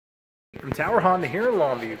From Tower Honda here in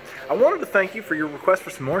Longview. I wanted to thank you for your request for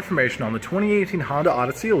some more information on the 2018 Honda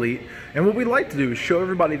Odyssey Elite, and what we'd like to do is show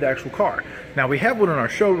everybody the actual car. Now we have one in our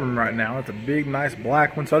showroom right now. It's a big nice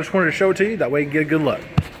black one, so I just wanted to show it to you, that way you can get a good look.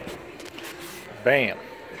 Bam.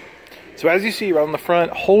 So as you see right on the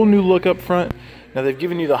front, whole new look up front. Now they've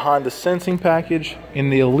given you the Honda sensing package. In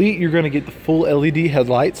the Elite you're going to get the full LED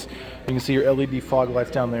headlights. You can see your LED fog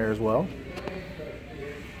lights down there as well.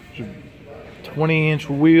 20-inch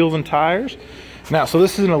wheels and tires. Now, so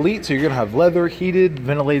this is an Elite, so you're going to have leather, heated,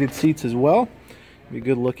 ventilated seats as well. Be a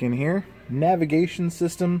good look in here. Navigation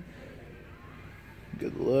system.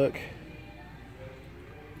 Good look.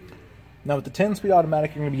 Now with the 10-speed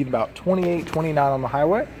automatic, you're going to be getting about 28, 29 on the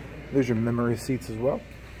highway. There's your memory seats as well.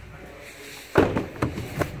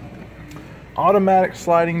 Automatic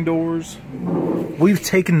sliding doors. We've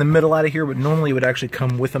taken the middle out of here, but normally it would actually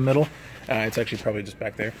come with a middle. It's actually probably just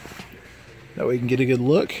back there. That way you can get a good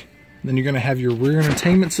look. Then you're going to have your rear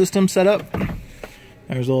entertainment system set up.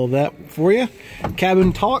 There's all of that for you.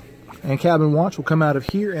 Cabin talk and cabin watch will come out of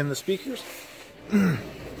here and the speakers. You're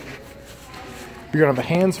going to have a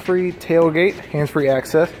hands-free tailgate, hands-free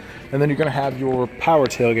access, and then you're going to have your power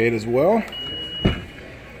tailgate as well.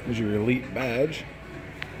 There's your Elite badge.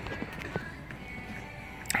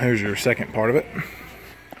 There's your second part of it.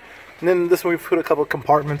 And then this one we've put a couple of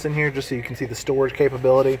compartments in here just so you can see the storage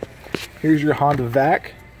capability. Here's your Honda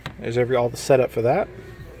vac. There's all the setup for that.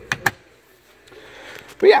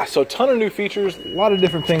 But yeah, so a ton of new features, a lot of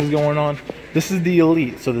different things going on. This is the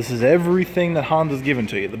Elite, so this is everything that Honda's given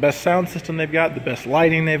to you. The best sound system they've got, the best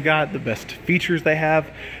lighting they've got, the best features they have,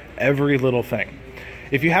 every little thing.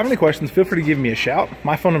 If you have any questions, feel free to give me a shout.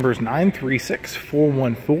 My phone number is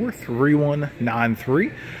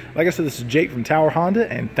 936-414-3193. Like I said, this is Jake from Tower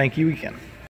Honda, and thank you again.